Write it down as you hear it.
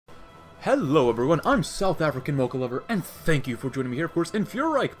Hello everyone, I'm South African Mocha Lover, and thank you for joining me here, of course, in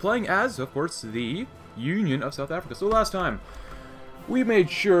Fuhrerreich, playing as, of course, the Union of South Africa. So last time, we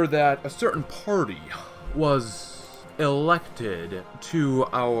made sure that a certain party was elected to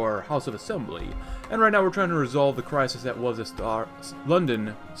our House of Assembly, and right now we're trying to resolve the crisis that was a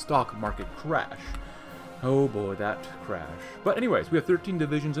London stock market crash. Oh boy, that crash. But anyways, we have 13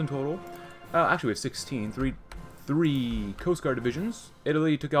 divisions in total. Actually, we have 16, three Coast Guard divisions.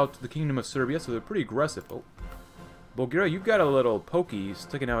 Italy took out the Kingdom of Serbia, so they're pretty aggressive. Oh, Bulgaria, you've got a little pokey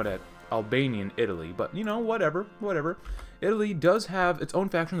sticking out at Albania and Italy, but, you know, whatever. Italy does have its own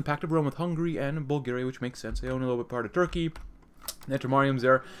faction, the Pact of Rome, with Hungary and Bulgaria, which makes sense. They own a little bit part of Turkey. The Intermarium's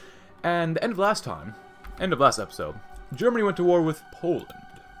there. And the end of last episode, Germany went to war with Poland.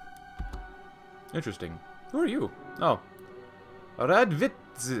 Interesting. Who are you? Oh.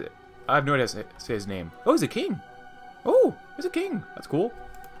 Radvitz. I have no idea how to say his name. Oh, he's a king. Oh, he's a king. That's cool.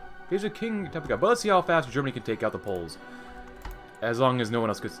 He's a king type of guy. But let's see how fast Germany can take out the Poles. As long as no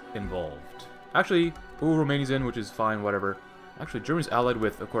one else gets involved. Actually, Romania's in, which is fine, whatever. Actually, Germany's allied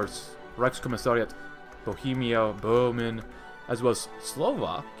with, of course, Reichskommissariat, Bohemia, Böhmen, as well as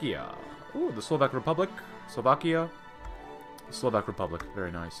Slovakia. Ooh, the Slovak Republic. Slovakia. Slovak Republic.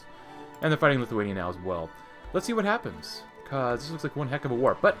 Very nice. And they're fighting Lithuania now as well. Let's see what happens. Because this looks like one heck of a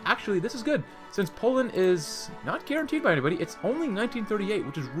war. But actually, this is good. Since Poland is not guaranteed by anybody, it's only 1938,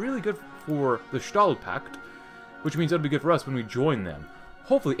 which is really good for the Stahl Pact, which means it'll be good for us when we join them.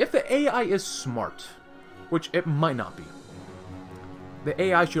 Hopefully, if the AI is smart, which it might not be, the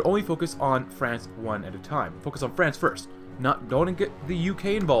AI should only focus on France one at a time. Focus on France first. Don't get the UK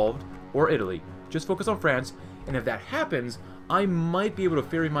involved, or Italy. Just focus on France, and if that happens, I might be able to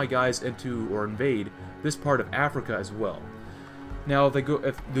ferry my guys into, or invade, this part of Africa as well. Now,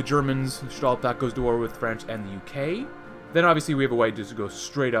 if the Germans, Stahl Pact, goes to war with France and the UK, then obviously we have a way to go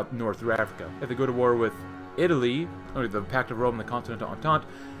straight up north through Africa. If they go to war with Italy, or the Pact of Rome and the Continental Entente,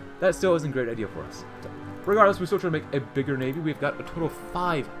 that still isn't a great idea for us. So, regardless, we're still trying to make a bigger navy. We've got a total of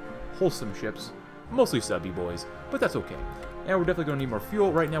 5 wholesome ships, mostly subby boys, but that's okay. And we're definitely going to need more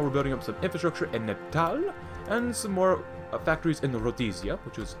fuel. Right now we're building up some infrastructure in Natal, and some more factories in Rhodesia,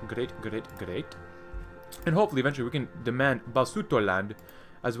 which is great. And hopefully, eventually, we can demand Basutoland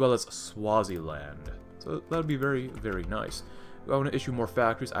as well as Swaziland. So that'll be very, very nice. I want to issue more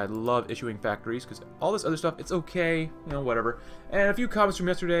factories. I love issuing factories because all this other stuff, it's okay, you know, whatever. And a few comments from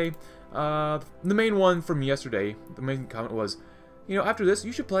yesterday. The main one from yesterday, the main comment was, you know, after this,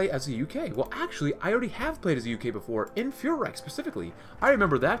 you should play as the UK. Well, actually, I already have played as the UK before, in Fuhrerreich specifically. I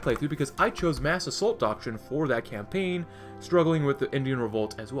remember that playthrough because I chose Mass Assault Doctrine for that campaign, struggling with the Indian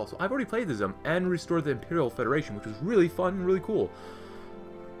Revolt as well. So I've already played as them and restored the Imperial Federation, which was really fun and really cool.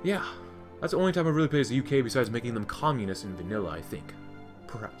 Yeah, that's the only time I've really played as the UK besides making them communists in vanilla, I think.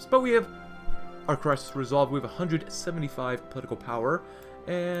 Perhaps. But we have our crisis resolved. We have 175 political power,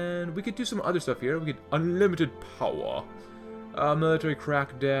 and we could do some other stuff here. We get unlimited power. Military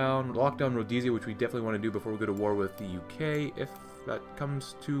crackdown, lockdown Rhodesia, which we definitely want to do before we go to war with the UK, if that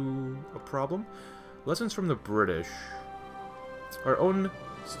comes to a problem. Lessons from the British. Our own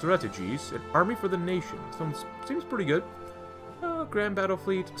strategies. An army for the nation. Seems pretty good. Grand Battle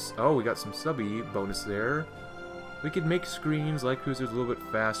Fleet. Oh, we got some subby bonus there. We could make screens, light cruisers a little bit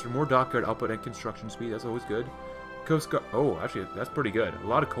faster. More dockyard output and construction speed. That's always good. Coast Guard. Oh, actually, that's pretty good. A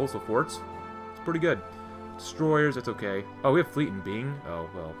lot of coastal forts. It's pretty good. Destroyers, that's okay. Oh, we have fleet in Bing. Oh,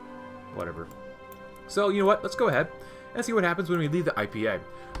 well, whatever. So, you know what? Let's go ahead and see what happens when we leave the IPA.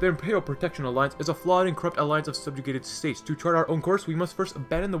 The Imperial Protection Alliance is a flawed and corrupt alliance of subjugated states. To chart our own course, we must first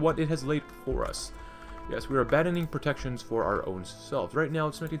abandon the what it has laid for us. Yes, we are abandoning protections for our own selves. Right now,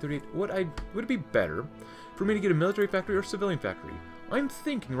 it's 1938. Would it be better for me to get a military factory or civilian factory? I'm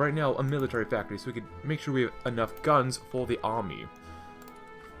thinking right now a military factory so we could make sure we have enough guns for the army.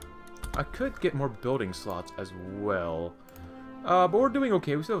 I could get more building slots as well. But we're doing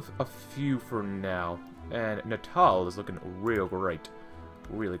okay. We still have a few for now. And Natal is looking real great.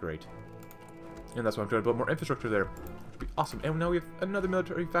 Really great. And that's why I'm trying to build more infrastructure there. Which would be awesome. And now we have another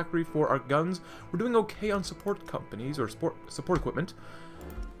military factory for our guns. We're doing okay on support companies or support equipment.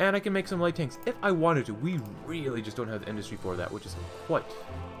 And I can make some light tanks if I wanted to. We really just don't have the industry for that, which is quite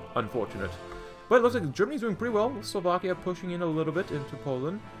unfortunate. But it looks like Germany's doing pretty well. Slovakia pushing in a little bit into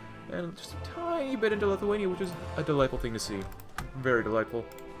Poland. And just a tiny bit into Lithuania, which is a delightful thing to see. Very delightful.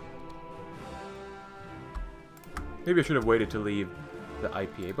 Maybe I should have waited to leave the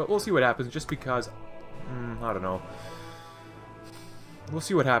IPA, but we'll see what happens just because... I don't know. We'll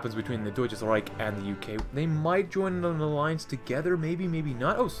see what happens between the Deutsches Reich and the UK. They might join an alliance together, maybe, maybe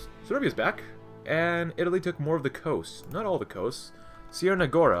not. Oh, Serbia's back. And Italy took more of the coast. Not all the coasts. Sierra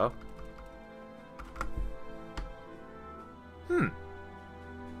Negora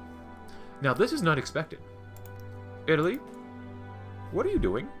Now, this is not expected. Italy? What are you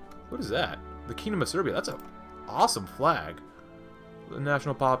doing? What is that? The Kingdom of Serbia. That's an awesome flag. The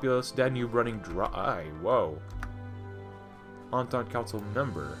National Populace. Danube running dry. Whoa. Entente Council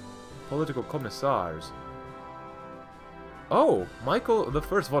member. Political commissars. Oh, Michael I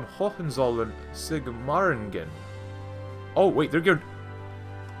von Hohenzollern Sigmaringen. Oh, wait, they're guaranteed.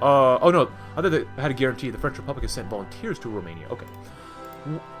 Oh no, I thought they had a guarantee. The French Republic has sent volunteers to Romania. Okay.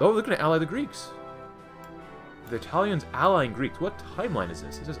 Oh, they're going to ally the Greeks. The Italians allying Greeks. What timeline is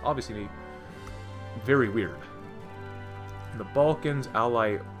this? This is obviously very weird. In the Balkans,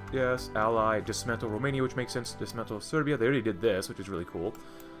 ally, yes, ally, dismantle Romania, which makes sense. Dismantle Serbia. They already did this, which is really cool.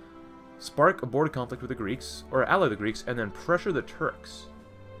 Spark a border conflict with the Greeks, or ally the Greeks, and then pressure the Turks.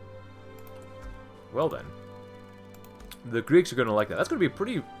 Well then. The Greeks are going to like that. That's going to be a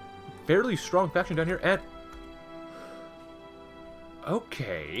pretty, fairly strong faction down here, and...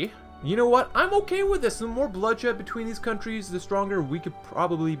 Okay. You know what? I'm okay with this. The more bloodshed between these countries, the stronger we could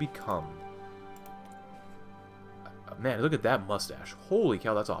probably become. Man, look at that mustache. Holy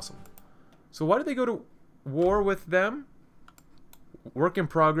cow, that's awesome. So why did they go to war with them? Work in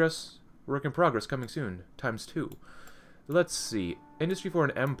progress. Work in progress coming soon. ×2. Let's see. Industry for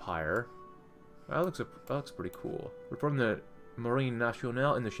an empire. That looks pretty cool. Reform the Marine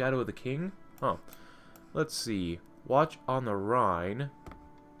Nationale in the shadow of the king. Huh. Let's see. Watch on the Rhine.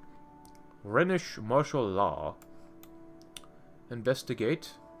 Rhenish martial law.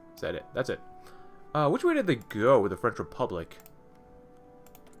 Investigate. Is that it? That's it. Which way did they go with the French Republic?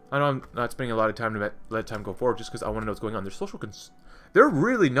 I know I'm not spending a lot of time to let time go forward just because I want to know what's going on. They're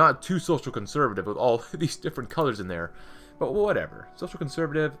really not too social conservative with all these different colors in there. But whatever. Social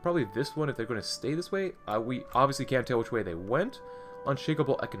conservative, probably this one if they're going to stay this way. We obviously can't tell which way they went.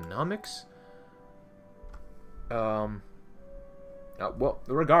 Unshakable economics. Well,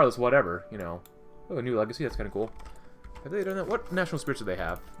 regardless, whatever, you know. Oh, a new legacy, that's kind of cool. Have they done that? What national spirits do they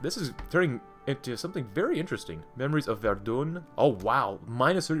have? This is turning into something very interesting. Memories of Verdun. Oh, wow.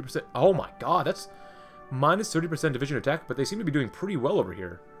 Minus 30%. Oh, my God. That's minus 30% division attack, but they seem to be doing pretty well over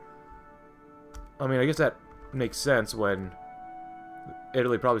here. I mean, I guess that makes sense when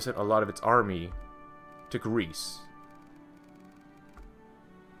Italy probably sent a lot of its army to Greece.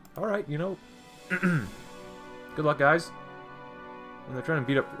 Alright, you know. Good luck, guys. And they're trying to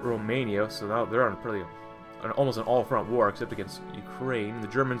beat up Romania, so now they're on probably almost an all-front war, except against Ukraine. The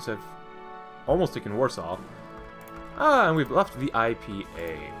Germans have almost taken Warsaw. And we've left the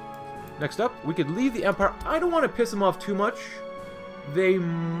IPA. Next up, we could leave the Empire. I don't want to piss them off too much. They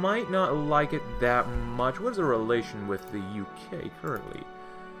might not like it that much. What is the relation with the UK currently?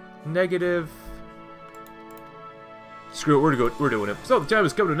 Negative. Screw it, we're doing it. So the time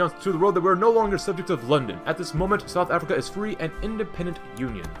has come to announce to the world that we're no longer subjects of London. At this moment, South Africa is free and independent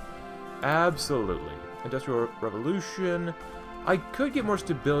union. Absolutely. Industrial Revolution. I could get more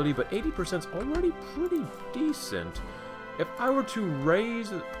stability, but 80% is already pretty decent. If I were to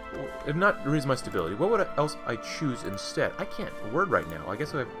raise, if not raise my stability, what would else I choose instead? I can't word right now. I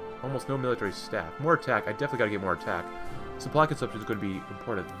guess I have almost no military staff. More attack. I definitely got to get more attack. Supply consumption is going to be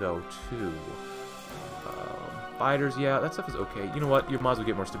important though too. Fighters, yeah, that stuff is okay. You know what? You might as well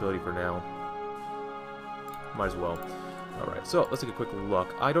get more stability for now. Might as well. Alright, so let's take a quick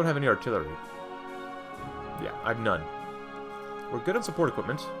look. I don't have any artillery. Yeah, I have none. We're good on support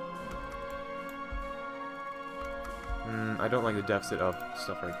equipment. I don't like the deficit of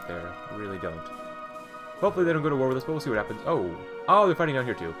stuff right there. I really don't. Hopefully they don't go to war with us, but we'll see what happens. Oh, they're fighting down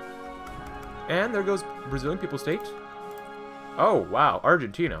here too. And there goes Brazilian People's State. Oh, wow,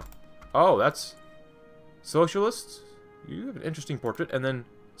 Argentina. Oh, that's... Socialists? You have an interesting portrait. And then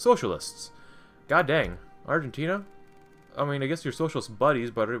socialists. God dang. Argentina? I mean, I guess you're socialist buddies,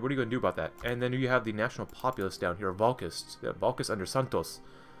 but what are you going to do about that? And then you have the national populace down here, Valkists. Yeah, Valkists under Santos.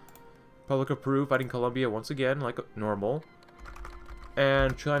 Republic of Peru fighting Colombia once again, like normal.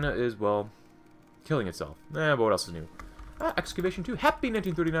 And China is, well, killing itself. But what else is new? Excavation 2. Happy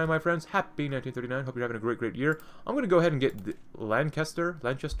 1939, my friends. Happy 1939. Hope you're having a great, great year. I'm going to go ahead and get the Lancaster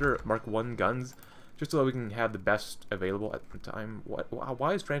Mark I guns. Just so that we can have the best available at the time.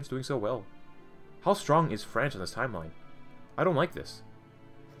 Why is France doing so well? How strong is France on this timeline? I don't like this.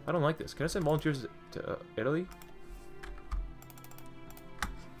 I don't like this. Can I send volunteers to Italy?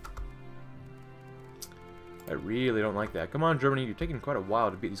 I really don't like that. Come on, Germany. You're taking quite a while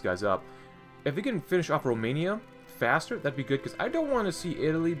to beat these guys up. If they can finish off Romania faster, that'd be good. Because I don't want to see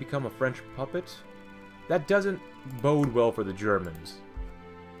Italy become a French puppet. That doesn't bode well for the Germans.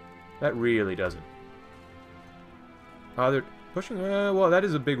 That really doesn't. Pushing, well, that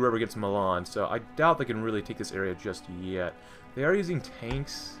is a big river against Milan, so I doubt they can really take this area just yet. They are using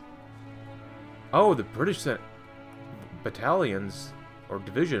tanks. Oh, the British sent battalions, or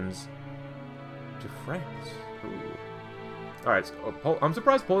divisions, to France. Ooh. Alright, so, I'm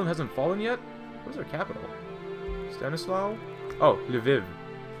surprised Poland hasn't fallen yet. Where's their capital? Stanislaw? Oh, Lviv.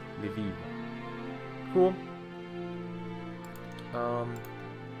 Lviv. Cool.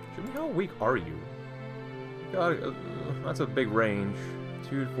 Jimmy, how weak are you? God, that's a big range.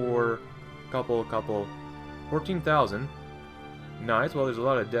 2 to 4, couple. 14,000. Nice. Well, there's a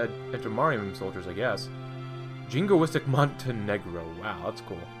lot of dead Intermarium soldiers, I guess. Jingoistic Montenegro. Wow, that's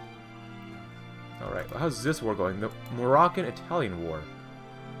cool. Alright, well, how's this war going? The Moroccan-Italian War.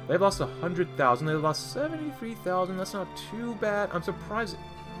 They've lost 100,000. They've lost 73,000. That's not too bad. I'm surprised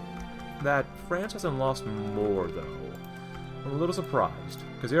that France hasn't lost more, though. I'm a little surprised,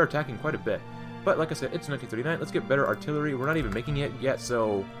 because they are attacking quite a bit. But, like I said, it's 1939. Let's get better artillery. We're not even making it yet,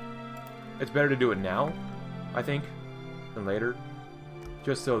 so it's better to do it now, I think, than later.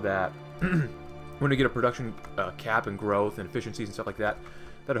 Just so that when we get a production cap and growth and efficiencies and stuff like that,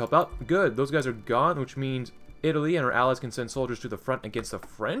 that'll help out. Good. Those guys are gone, which means Italy and our allies can send soldiers to the front against the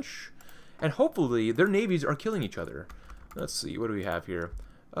French. And hopefully, their navies are killing each other. Let's see. What do we have here?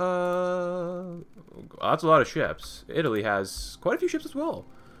 That's a lot of ships. Italy has quite a few ships as well.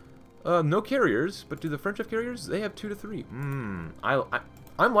 No carriers, but do the French have carriers? They have 2 to 3.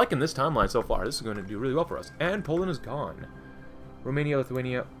 I'm liking this timeline so far. This is going to do really well for us. And Poland is gone. Romania,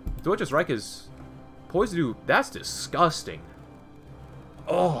 Lithuania. Deutsches Reich is poised to do... That's disgusting.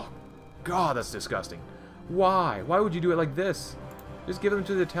 Oh, God, that's disgusting. Why? Why would you do it like this? Just give them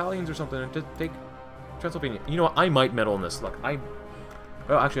to the Italians or something and just take Transylvania. You know what? I might meddle in this. Look, well,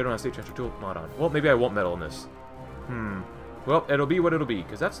 actually, I don't have state transfer tool mod on. Well, maybe I won't meddle in this. Well, it'll be what it'll be,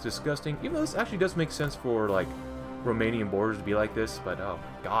 because that's disgusting. Even though this actually does make sense for, like, Romanian borders to be like this, but, oh,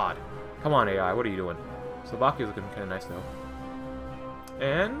 God. Come on, AI, what are you doing? Slovakia's looking kind of nice, though.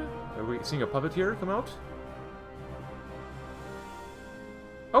 And, are we seeing a puppet here come out?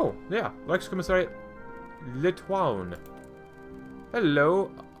 Oh, yeah, Reichskommissariat Lituan.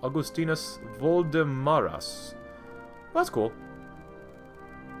 Hello, Augustinus Voldemaras. Well, that's cool.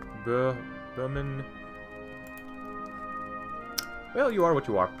 Berman. Well, you are what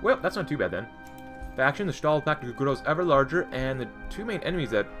you are. Well, that's not too bad then. Faction, the Stahl Pact grows ever larger, and the two main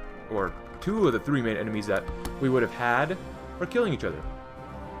enemies that, or 2 of the 3 main enemies that we would have had are killing each other.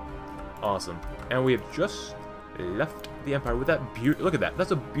 Awesome. And we have just left the Empire with that beautiful... Look at that.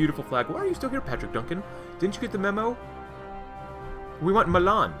 That's a beautiful flag. Why are you still here, Patrick Duncan? Didn't you get the memo? We want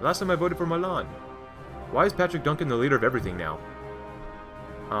Milan. Last time I voted for Milan. Why is Patrick Duncan the leader of everything now?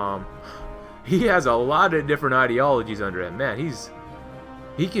 He has a lot of different ideologies under him. Man,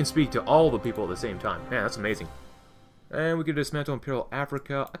 he can speak to all the people at the same time. Man, that's amazing. And we can dismantle Imperial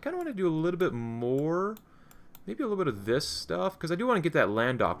Africa. I kind of want to do a little bit more. Maybe a little bit of this stuff, because I do want to get that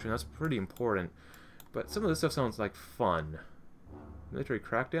land doctrine. That's pretty important. But some of this stuff sounds like fun. Military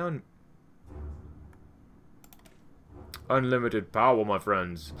crackdown. Unlimited power, my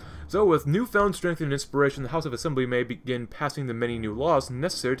friends. So, with newfound strength and inspiration, the House of Assembly may begin passing the many new laws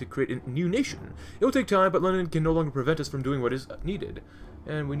necessary to create a new nation. It will take time, but London can no longer prevent us from doing what is needed.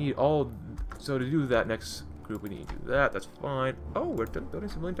 And we need all... So, to do that next group, we need to do that. That's fine. Oh, we're done building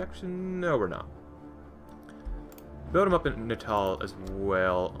civilian faction? No, we're not. Build them up in Natal as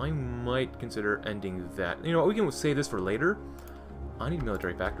well. I might consider ending that. You know what, we can save this for later. I need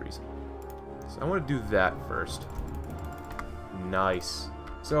military factories. So I want to do that first. Nice.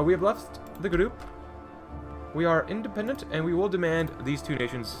 So we have left the group. We are independent, and we will demand these 2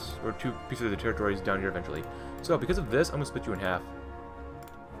 nations, or 2 pieces of the territories down here eventually. So because of this, I'm going to split you in half.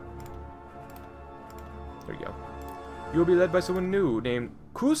 There you go. You will be led by someone new named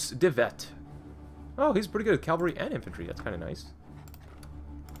Kus de Vet. Oh, he's pretty good at cavalry and infantry. That's kind of nice.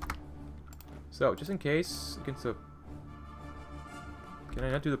 So, just in case, against the... Can I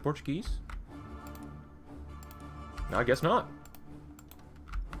not do the Portuguese? No, I guess not.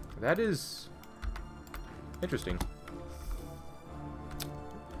 That is... interesting.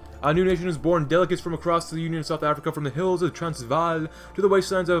 A new nation is born. Delegates from across the Union of South Africa, from the hills of Transvaal to the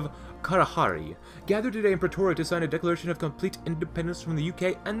wastelands of Kalahari, gathered today in Pretoria to sign a declaration of complete independence from the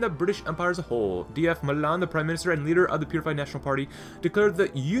UK and the British Empire as a whole. D.F. Malan, the Prime Minister and leader of the Purified National Party, declared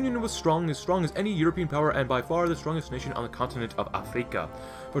that the Union was strong as any European power and by far the strongest nation on the continent of Africa.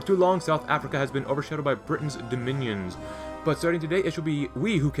 For too long, South Africa has been overshadowed by Britain's dominions. But starting today, it shall be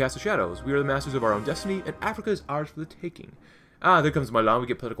we who cast the shadows. We are the masters of our own destiny, and Africa is ours for the taking. Ah, there comes Milan. We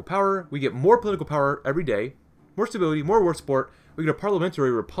get political power. We get more political power every day. More stability, more war support. We get a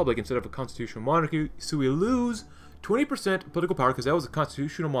parliamentary republic instead of a constitutional monarchy. So we lose 20% political power, because that was a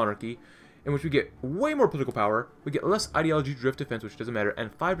constitutional monarchy, in which we get way more political power, we get less ideology drift defense, which doesn't matter,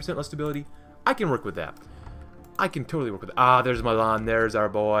 and 5% less stability. I can work with that. I can totally work with that. Ah, there's Milan, there's our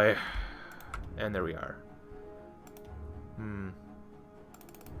boy. And there we are.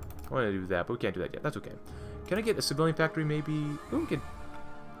 I want to do that, but we can't do that yet. That's okay. Can I get a civilian factory, maybe? Ooh, we can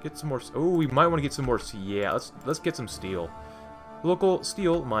get some more... Oh, we might want to get some more... Yeah, let's get some steel. Local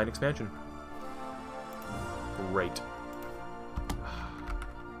steel mine expansion. Great.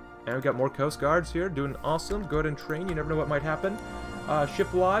 And we got more Coast Guards here, doing awesome. Go ahead and train, you never know what might happen.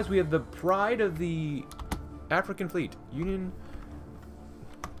 Ship-wise, we have the pride of the African fleet. Union...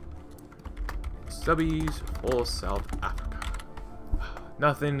 Subbies, full South Africa.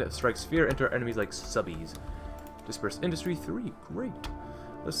 Nothing strikes fear into our enemies like subbies. Disperse Industry 3, great.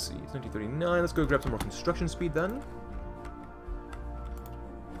 Let's see, it's 1939. Let's go grab some more construction speed then.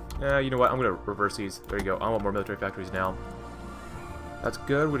 You know what? I'm going to reverse these. There you go. I want more military factories now. That's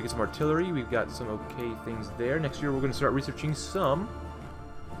good. We're going to get some artillery. We've got some okay things there. Next year, we're going to start researching some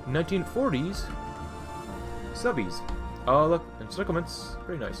 1940s subbies. Oh, look, encirclements.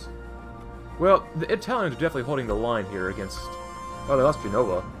 Very nice. Well, the Italians are definitely holding the line here against... Oh, they lost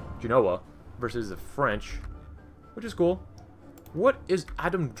Genoa versus the French, which is cool. What is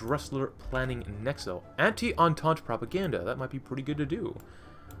Adam Dressler planning next, though? Anti-Entente propaganda. That might be pretty good to do.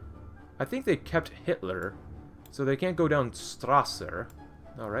 I think they kept Hitler, so they can't go down Strasser.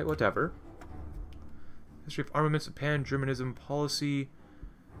 Alright, whatever. History of armaments, pan-Germanism policy.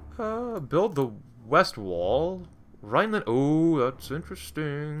 Build the West Wall. Rhineland. Oh, that's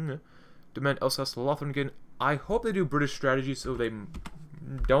interesting. Demand Alsace-Lothringen. I hope they do British strategy so they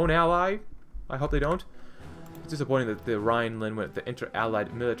don't ally. I hope they don't. It's disappointing that the Rhineland went the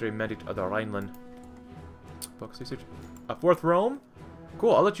inter-allied military mandate of the Rhineland. Books research. A fourth Rome?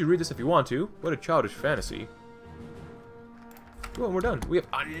 Cool, I'll let you read this if you want to. What a childish fantasy. Cool, and we're done. We have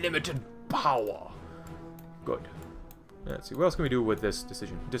unlimited power. Good. Let's see, what else can we do with this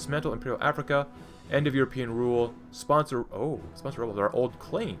decision? Dismantle Imperial Africa. End of European rule. Sponsor... Oh, sponsor rebels are old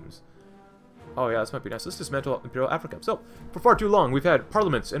claims. Oh yeah, this might be nice. Let's dismantle Imperial Africa. So, for far too long, we've had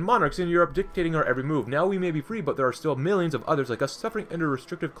parliaments and monarchs in Europe dictating our every move. Now we may be free, but there are still millions of others like us suffering under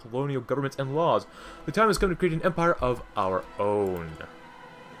restrictive colonial governments and laws. The time has come to create an empire of our own.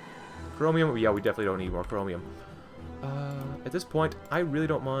 Chromium? Yeah, we definitely don't need more chromium. At this point, I really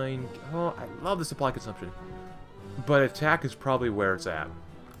don't mind... Oh, I love the supply consumption. But attack is probably where it's at.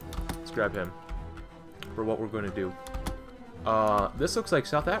 Let's grab him for what we're going to do. This looks like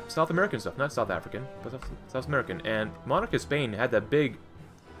South American stuff, not South African, but South American. And Monarch of Spain had that big,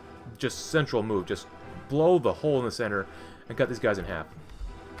 just central move, just blow the hole in the center and cut these guys in half.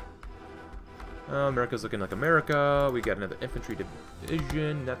 America's looking like America. We got another infantry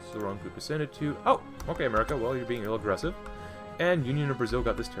division. That's the wrong group to send it to. Oh, okay, America. Well, you're being a little aggressive. And Union of Brazil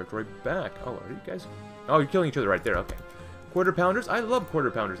got this territory back. Oh, are you guys? Oh, you're killing each other right there. Okay. Quarter pounders. I love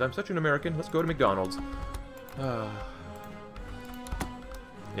quarter pounders. I'm such an American. Let's go to McDonald's. Yeah,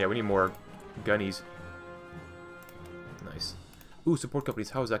 we need more gunnies. Nice. Ooh, support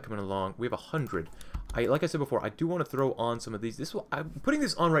companies. How is that coming along? We have 100. Like I said before, I do want to throw on some of these. Putting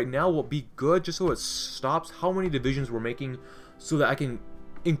this on right now will be good, just so it stops how many divisions we're making, so that I can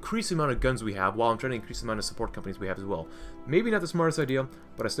increase the amount of guns we have while I'm trying to increase the amount of support companies we have as well. Maybe not the smartest idea,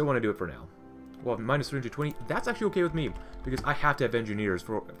 but I still want to do it for now. Well, minus 320, that's actually okay with me, because I have to have engineers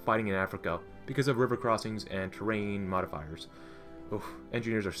for fighting in Africa because of river crossings and terrain modifiers. Oof,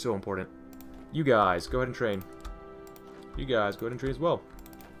 engineers are so important. You guys, go ahead and train. You guys, go ahead and train as well.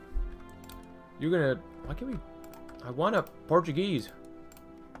 You're gonna... Why can't we... I want a Portuguese.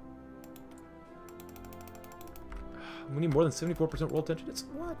 We need more than 74% world tension. It's...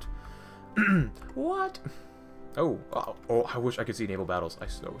 What? What? Oh, I wish I could see naval battles. I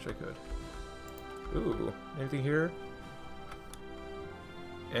so wish I could. Ooh, anything here?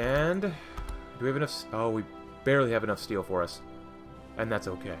 And... Do we have enough... Oh, we barely have enough steel for us. And that's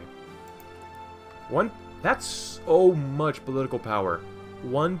okay. That's so much political power.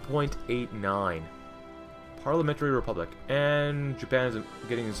 1.89. Parliamentary Republic. And Japan is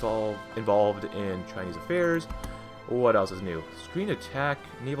getting involved in Chinese affairs. What else is new? Screen attack,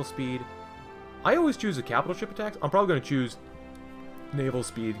 naval speed. I always choose the capital ship attacks. I'm probably going to choose naval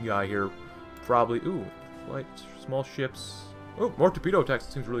speed guy here. Probably. Ooh, flight, small ships. Oh, more torpedo attacks.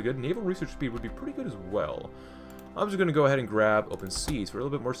 That seems really good. Naval research speed would be pretty good as well. I'm just going to go ahead and grab open seas for a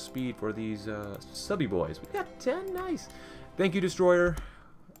little bit more speed for these subby boys. We got 10. Nice. Thank you, Destroyer.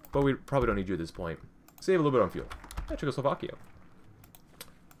 But we probably don't need you at this point. Save a little bit on fuel. Czechoslovakia.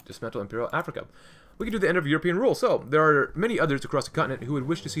 Dismantle Imperial Africa. we can do the end of European rule. So, there are many others across the continent who would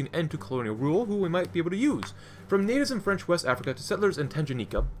wish to see an end to colonial rule, who we might be able to use. From natives in French West Africa to settlers in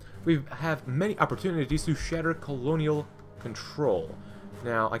Tanganyika, we have many opportunities to shatter colonial control.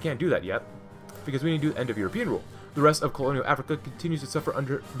 Now, I can't do that yet, because we need to do the end of European rule. The rest of colonial Africa continues to suffer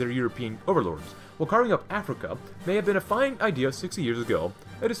under their European overlords. While carving up Africa may have been a fine idea 60 years ago,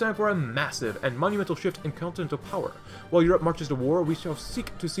 it is time for a massive and monumental shift in continental power. While Europe marches to war, we shall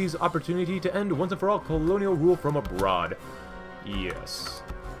seek to seize the opportunity to end once and for all colonial rule from abroad. Yes.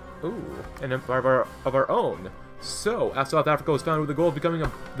 Ooh, an empire of our own. So, as South Africa was founded with the goal of becoming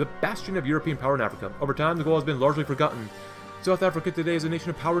the bastion of European power in Africa, over time the goal has been largely forgotten. South Africa today is a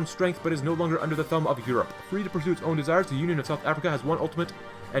nation of power and strength, but is no longer under the thumb of Europe. Free to pursue its own desires, the Union of South Africa has one ultimate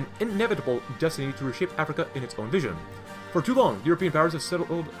and inevitable destiny to reshape Africa in its own vision. For too long, European powers have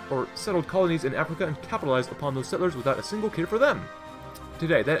settled colonies in Africa and capitalized upon those settlers without a single care for them.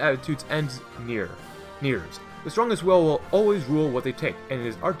 Today, that attitude nears. The strongest will always rule what they take, and it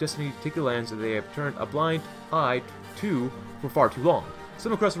is our destiny to take the lands that they have turned a blind eye to for far too long.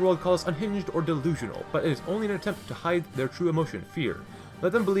 Some across the world call us unhinged or delusional, but it is only an attempt to hide their true emotion, fear.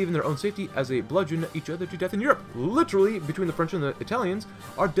 Let them believe in their own safety as they bludgeon each other to death in Europe. Literally, between the French and the Italians,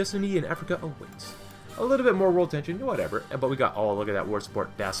 our destiny in Africa awaits. A little bit more world tension, whatever. But we got, oh, look at that war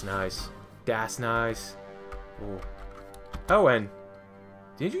support. That's nice. That's nice. Ooh. Oh, and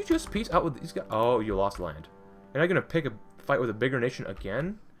did you just peace out with these guys? Oh, you lost land. You're not going to pick a fight with a bigger nation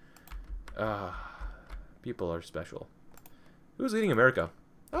again? People are special. Who's leading America?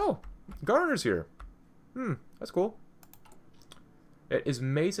 Oh, Garner's here. That's cool. It is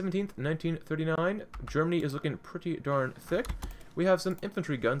May 17th, 1939. Germany is looking pretty darn thick. We have some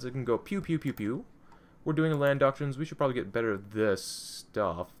infantry guns that can go pew, pew, pew, pew. We're doing land doctrines. We should probably get better at this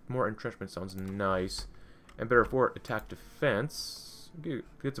stuff. More entrenchment sounds nice. And better for attack defense.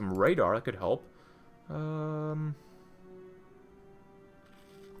 Get some radar. That could help. Fuel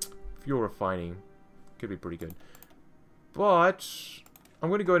refining. Could be pretty good. But I'm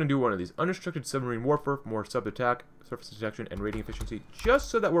going to go ahead and do one of these. Unrestricted submarine warfare, more sub-attack, surface detection, and rating efficiency, just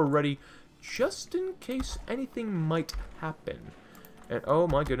so that we're ready, just in case anything might happen. And oh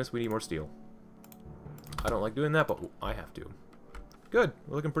my goodness, we need more steel. I don't like doing that, but I have to. Good.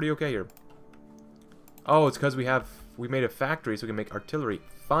 We're looking pretty okay here. Oh, it's because we made a factory so we can make artillery.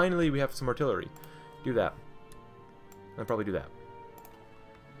 Finally, we have some artillery. Do that. I'll probably do that.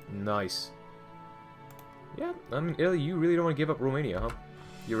 Nice. Yeah, I mean, Italy, you really don't want to give up Romania, huh?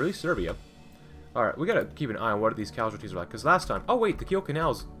 You're really Serbia. Alright, we gotta keep an eye on what these casualties are like, because last time... Oh, wait, the Kiel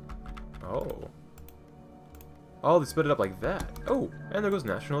Canal's... Oh. Oh, they split it up like that. Oh, and there goes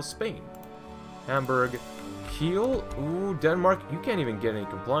Nationalist Spain. Hamburg. Kiel. Ooh, Denmark. You can't even get any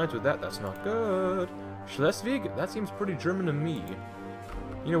compliance with that. That's not good. Schleswig. That seems pretty German to me.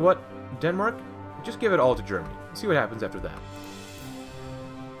 You know what? Denmark? Just give it all to Germany. See what happens after that.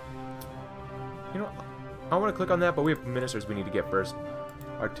 You know, I want to click on that, but we have ministers we need to get first.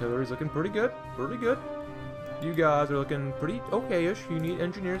 Artillery's looking pretty good. Pretty good. You guys are looking pretty okay-ish. You need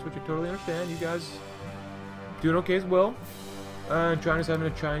engineers, which I totally understand. You guys doing okay as well. China's having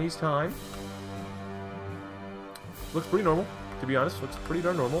a Chinese time. Looks pretty normal, to be honest. Looks pretty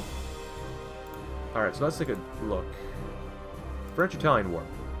darn normal. Alright, so let's take a look. French-Italian War.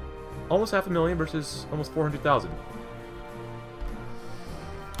 Almost 500,000 versus almost 400,000.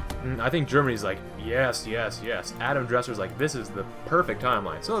 I think Germany's like, yes, yes, yes. Adam Dresser's like, this is the perfect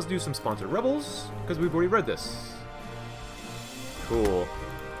timeline. So let's do some sponsored rebels, because we've already read this. Cool.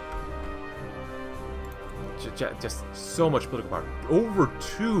 Just so much political power. Over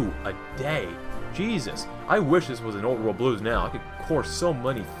 2 a day. Jesus. I wish this was an old world blues now. I could course so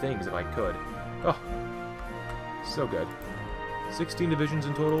many things if I could. Oh. So good. 16 divisions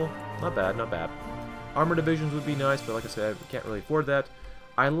in total. Not bad, not bad. Armor divisions would be nice, but like I said, we can't really afford that.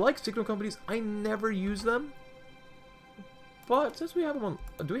 I like signal companies. I never use them. But since we have them on...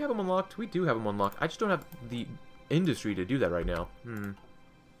 Do we have them unlocked? We do have them unlocked. I just don't have the industry to do that right now.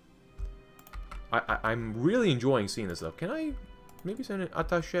 I'm really enjoying seeing this stuff. Can I maybe send an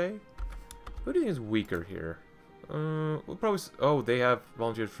attaché? Who do you think is weaker here? We'll probably... Oh, they have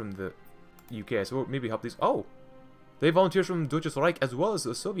volunteers from the UK, so we'll maybe help these... Oh! They have volunteers from Deutsches Reich as well as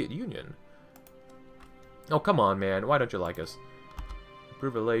the Soviet Union. Oh, come on, man. Why don't you like us?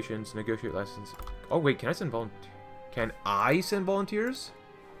 Improve relations, negotiate license... Oh, wait, can I send volunteers? Can I send volunteers?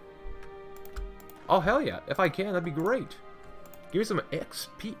 Oh, hell yeah. If I can, that'd be great. Give me some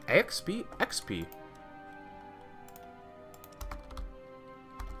XP, XP, XP.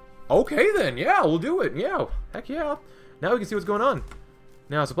 Okay then, yeah, we'll do it. Yeah, heck yeah. Now we can see what's going on.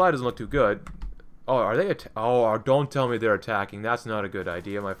 Now, supply doesn't look too good. Oh, are they oh, don't tell me they're attacking. That's not a good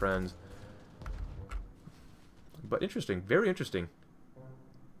idea, my friends. But interesting. Very interesting.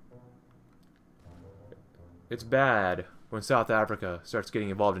 It's bad when South Africa starts getting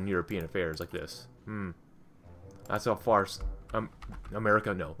involved in European affairs like this. That's how far...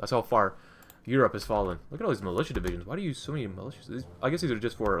 America, no. That's how far Europe has fallen. Look at all these militia divisions. Why do you use so many militias? I guess these are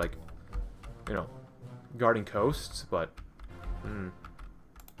just for, like, you know, guarding coasts, but...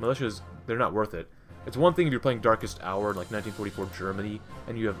 militias, they're not worth it. It's one thing if you're playing Darkest Hour in, like, 1944 Germany,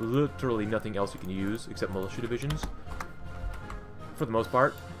 and you have literally nothing else you can use except militia divisions. For the most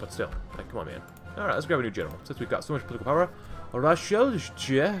part, but still. Like, come on, man. Alright, let's grab a new general. Since we've got so much political power. Rachel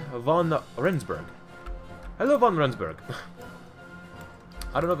von Rensburg. Hello, von Rensburg.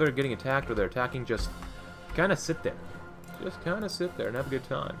 I don't know if they're getting attacked or they're attacking. Just kind of sit there. Just kind of sit there and have a good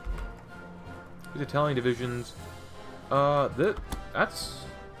time. These Italian divisions. That's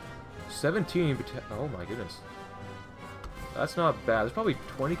 17. Oh my goodness. That's not bad. There's probably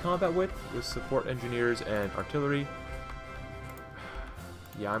 20 combat width with support engineers and artillery.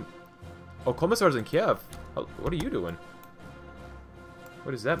 Yeah, Oh, Commissar's in Kiev. Oh, what are you doing?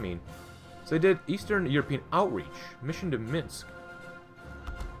 What does that mean? So they did Eastern European outreach. Mission to Minsk.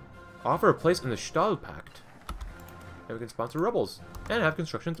 Offer a place in the Stahl Pact. And we can sponsor rebels. And have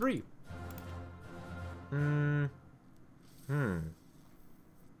Construction 3. That's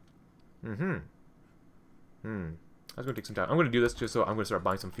going to take some time. I'm going to do this just so I'm going to start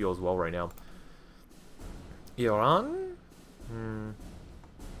buying some fuel as well right now. Iran?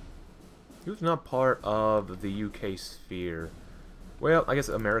 Who's not part of the UK sphere? Well, I guess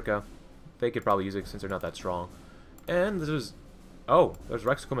America. They could probably use it since they're not that strong. And there's... Oh, there's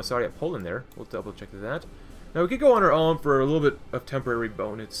Reichskommissariat Poland there. We'll double check that. Now, we could go on our own for a little bit of temporary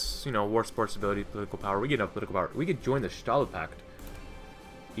bonus. You know, war, sport, stability, political power. We get enough political power. We could join the Stahl Pact.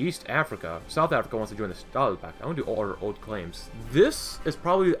 East Africa. South Africa wants to join the Stahl Pact. I want to do all our old claims. This is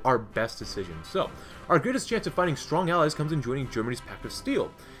probably our best decision. So, our greatest chance of finding strong allies comes in joining Germany's Pact of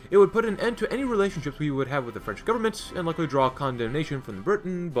Steel. It would put an end to any relationships we would have with the French government, and likely draw condemnation from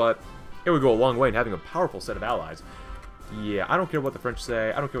Britain, but it would go a long way in having a powerful set of allies. Yeah, I don't care what the French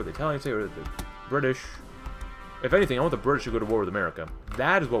say, I don't care what the Italians say, or the British. If anything, I want the British to go to war with America.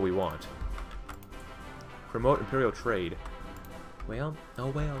 That is what we want. Promote imperial trade. Well, oh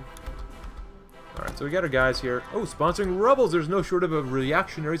well. Alright, so we got our guys here. Oh, sponsoring rebels! There's no shortage of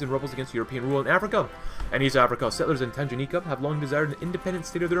reactionaries and rebels against European rule in Africa. And East Africa, settlers in Tanganyika have long desired an independent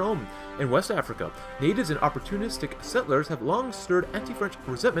state of their own. In West Africa, natives and opportunistic settlers have long stirred anti-French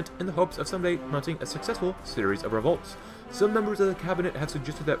resentment in the hopes of someday mounting a successful series of revolts. Some members of the cabinet have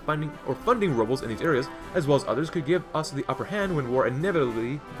suggested that funding rebels in these areas, as well as others, could give us the upper hand when war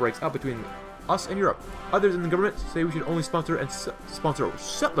inevitably breaks out between us and Europe. Others in the government say we should only sponsor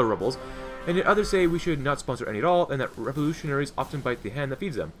settler rebels, and yet others say we should not sponsor any at all, and that revolutionaries often bite the hand that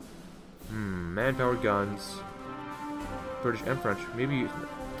feeds them. Manpower, guns, British and French. Maybe.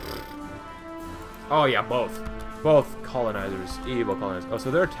 Oh yeah, both. Both colonizers, evil colonizers. Oh,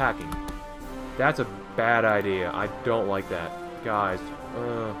 so they're attacking. That's a bad idea. I don't like that, guys.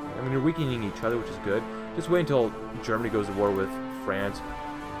 I mean, you're weakening each other, which is good. Just wait until Germany goes to war with France,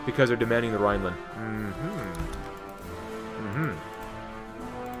 because they're demanding the Rhineland.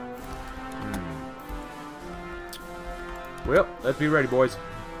 Well, let's be ready, boys.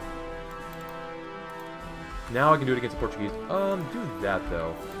 Now I can do it against the Portuguese. Do that,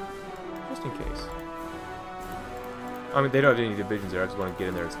 though. Just in case. I mean, they don't have any divisions there. I just want to get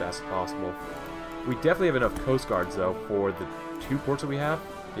in there as fast as possible. We definitely have enough Coast Guards, though, for the 2 ports that we have.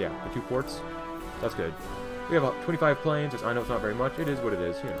 Yeah, the 2 ports. That's good. We have about 25 planes. I know it's not very much. It is what it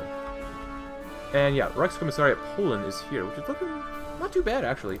is, you know. And yeah, Reichskommissariat Poland is here, which is looking not too bad,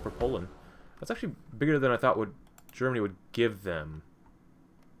 actually, for Poland. That's actually bigger than I thought Germany would give them.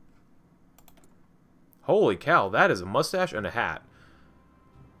 Holy cow, that is a mustache and a hat.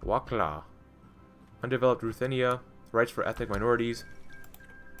 Wakla. Undeveloped Ruthenia. Rights for ethnic minorities.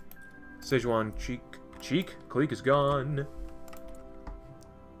 Sichuan Cheek. Clique is gone.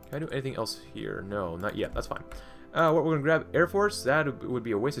 Can I do anything else here? No, not yet. That's fine. What we're going to grab? Air Force. That would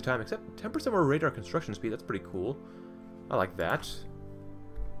be a waste of time, except 10% more radar construction speed. That's pretty cool. I like that.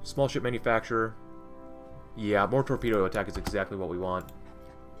 Small ship manufacturer. Yeah, more torpedo attack is exactly what we want.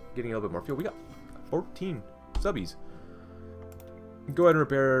 Getting a little bit more fuel. We got 14 subbies. Go ahead and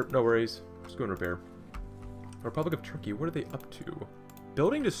repair. No worries. Just go and repair. Republic of Turkey. What are they up to?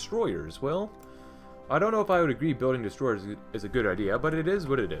 Building destroyers. Well, I don't know if I would agree building destroyers is a good idea, but it is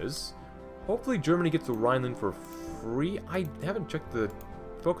what it is. Hopefully Germany gets the Rhineland for free. I haven't checked the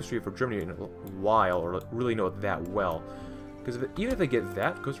focus tree for Germany in a while, or really know it that well. Because even if they get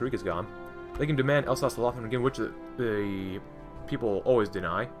that, Costa Rica's gone. They can demand Alsace-Lotharingen again, which the people always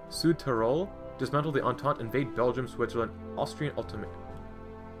deny. Südtirol, Dismantle the Entente, invade Belgium, Switzerland, Austrian ultimate.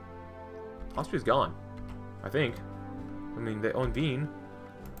 Austria's gone, I think. I mean, they own Wien.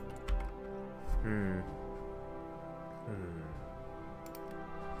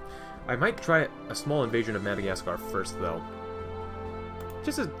 I might try a small invasion of Madagascar first, though.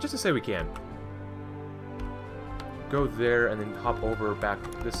 Just to say we can. Go there and then hop over back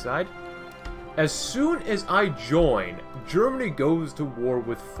this side. As soon as I join, Germany goes to war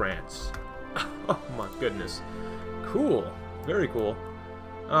with France. Oh my goodness. Cool. Very cool.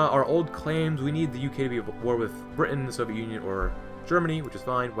 Our old claims, we need the UK to be at war with Britain, the Soviet Union, or Germany, which is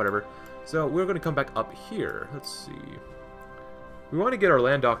fine, whatever. So we're going to come back up here. Let's see. We want to get our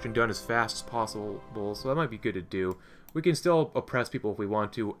land doctrine done as fast as possible, so that might be good to do. We can still oppress people if we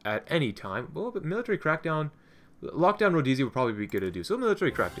want to at any time. Well, but military crackdown, lockdown Rhodesia would probably be good to do. So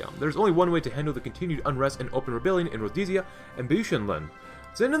military crackdown. There's only one way to handle the continued unrest and open rebellion in Rhodesia and Bechuanaland.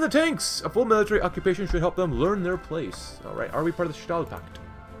 Send in the tanks! A full military occupation should help them learn their place. Alright, are we part of the Stahlpact?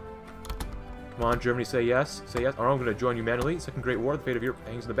 Come on, Germany, say yes. Say yes. Or I'm going to join you manually. Second Great War, the fate of Europe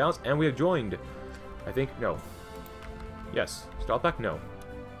hangs in the balance, and we have joined. I think, no. Yes. Stahlpact, no.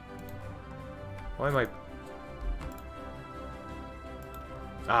 Why am I...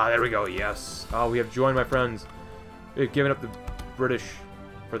 Ah, there we go, yes. Oh, we have joined, my friends. We've given up the British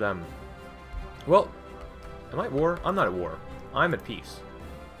for them. Well, am I at war? I'm not at war. I'm at peace.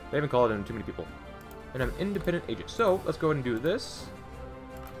 They haven't called in too many people. And I'm an independent agent. So, let's go ahead and do this.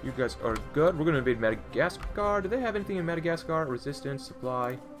 You guys are good. We're going to invade Madagascar. Do they have anything in Madagascar? Resistance,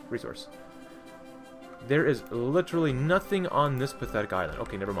 supply, resource. There is literally nothing on this pathetic island.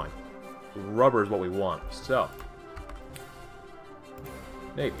 Okay, never mind. Rubber is what we want. So,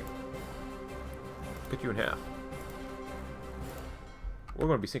 Navy. Cut you in half. We're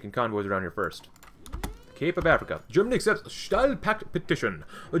going to be sinking convoys around here first. Cape of Africa. Germany accepts Stahlpact petition.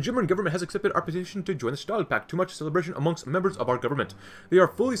 The German government has accepted our petition to join the Stahlpact. Too much celebration amongst members of our government. They are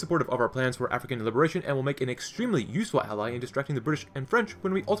fully supportive of our plans for African liberation and will make an extremely useful ally in distracting the British and French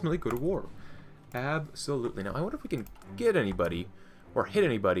when we ultimately go to war. Absolutely. Now, I wonder if we can get anybody, or hit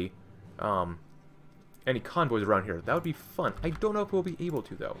anybody, any convoys around here. That would be fun. I don't know if we'll be able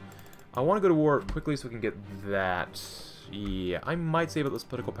to, though. I want to go to war quickly so we can get that. Yeah, I might save up this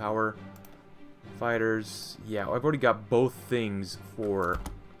political power. Fighters. Yeah, I've already got both things for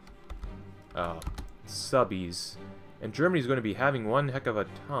subbies. And Germany's going to be having one heck of a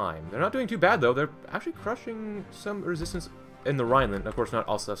time. They're not doing too bad, though. They're actually crushing some resistance in the Rhineland. Of course, not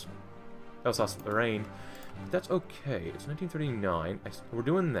Alsace-Lorraine. But that's okay. It's 1939. We're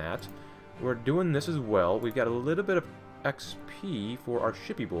doing that. We're doing this as well. We've got a little bit of XP for our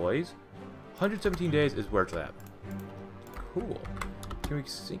shippy boys. 117 days is where it's at. Cool. Can we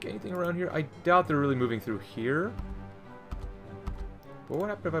sink anything around here? I doubt they're really moving through here. But what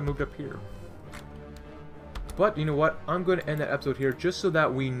happened if I moved up here? But, you know what? I'm going to end that episode here just so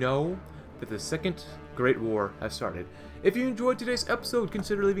that we know that the Second Great War has started. If you enjoyed today's episode,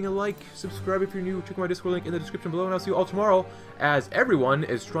 consider leaving a like, subscribe if you're new, check my Discord link in the description below, and I'll see you all tomorrow as everyone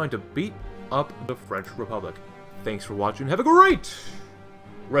is trying to beat up the French Republic. Thanks for watching. Have a great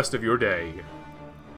rest of your day.